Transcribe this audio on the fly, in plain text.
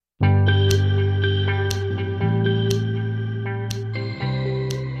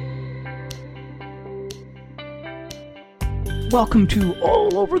Welcome to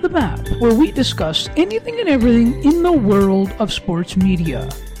All Over the Map, where we discuss anything and everything in the world of sports media.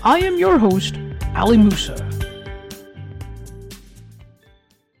 I am your host, Ali Musa.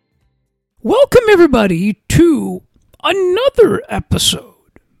 Welcome everybody to another episode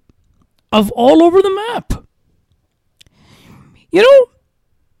of All Over the Map. You know,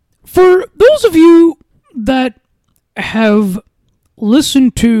 for those of you that have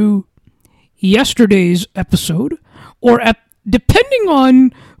listened to yesterday's episode, or depending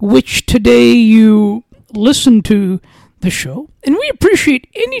on which today you listen to the show, and we appreciate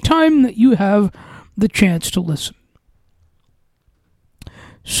any time that you have the chance to listen.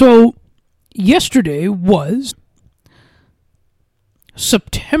 So, yesterday was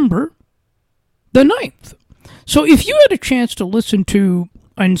September the 9th. So if you had a chance to listen to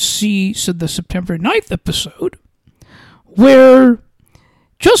and see the September 9th episode, where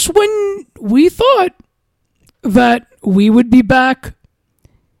just when we thought that we would be back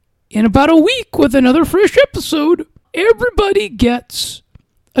in about a week with another fresh episode, everybody gets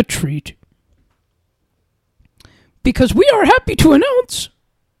a treat. Because we are happy to announce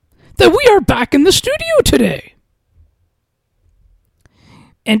that we are back in the studio today.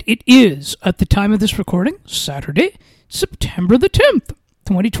 And it is, at the time of this recording, Saturday, September the 10th,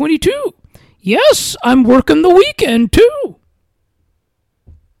 2022. Yes, I'm working the weekend too.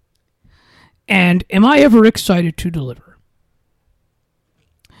 And am I ever excited to deliver?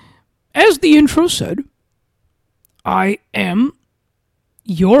 As the intro said, I am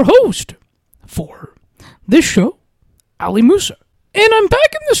your host for this show, Ali Musa. And I'm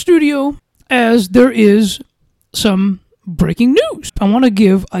back in the studio as there is some breaking news. I want to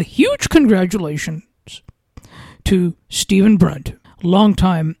give a huge congratulations to Stephen Brunt,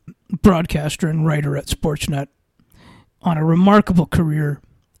 longtime broadcaster and writer at Sportsnet, on a remarkable career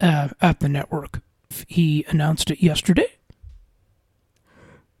at the network. He announced it yesterday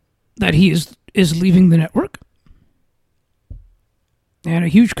that he is leaving the network. And a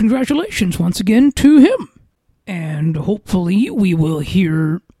huge congratulations once again to him. And hopefully we will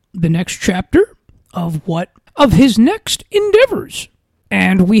hear the next chapter of his next endeavors.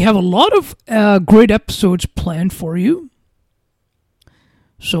 And we have a lot of great episodes planned for you.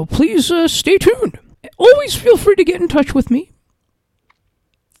 So please stay tuned. Always feel free to get in touch with me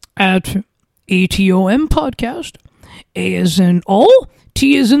at ATOM Podcast. A as in all,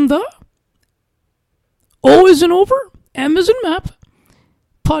 T as in the, O as in over, M as in map,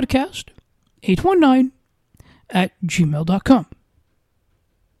 podcast 819 at gmail.com.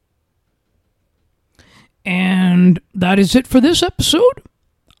 And that is it for this episode.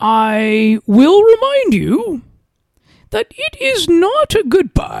 I will remind you that it is not a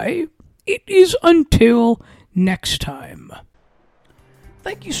goodbye. It is until next time.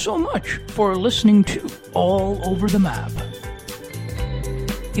 Thank you so much for listening to All Over the Map.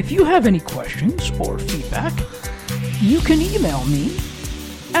 If you have any questions or feedback, you can email me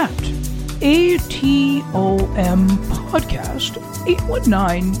at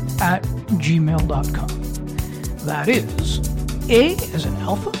atompodcast819 at gmail.com. That is A as in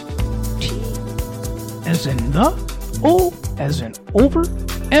alpha, T as in the, O as in over,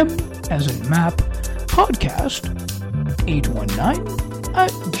 M as in map, podcast 819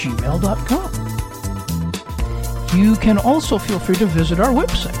 at gmail.com. You can also feel free to visit our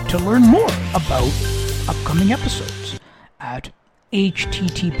website to learn more about upcoming episodes at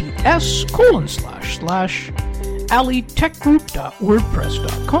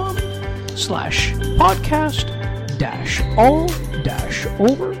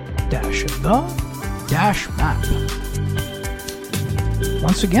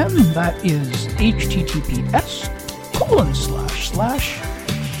Once again, that is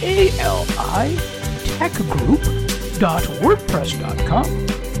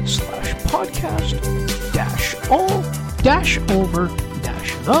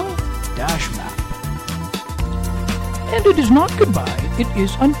And it is not goodbye, it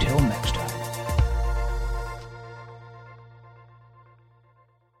is until next.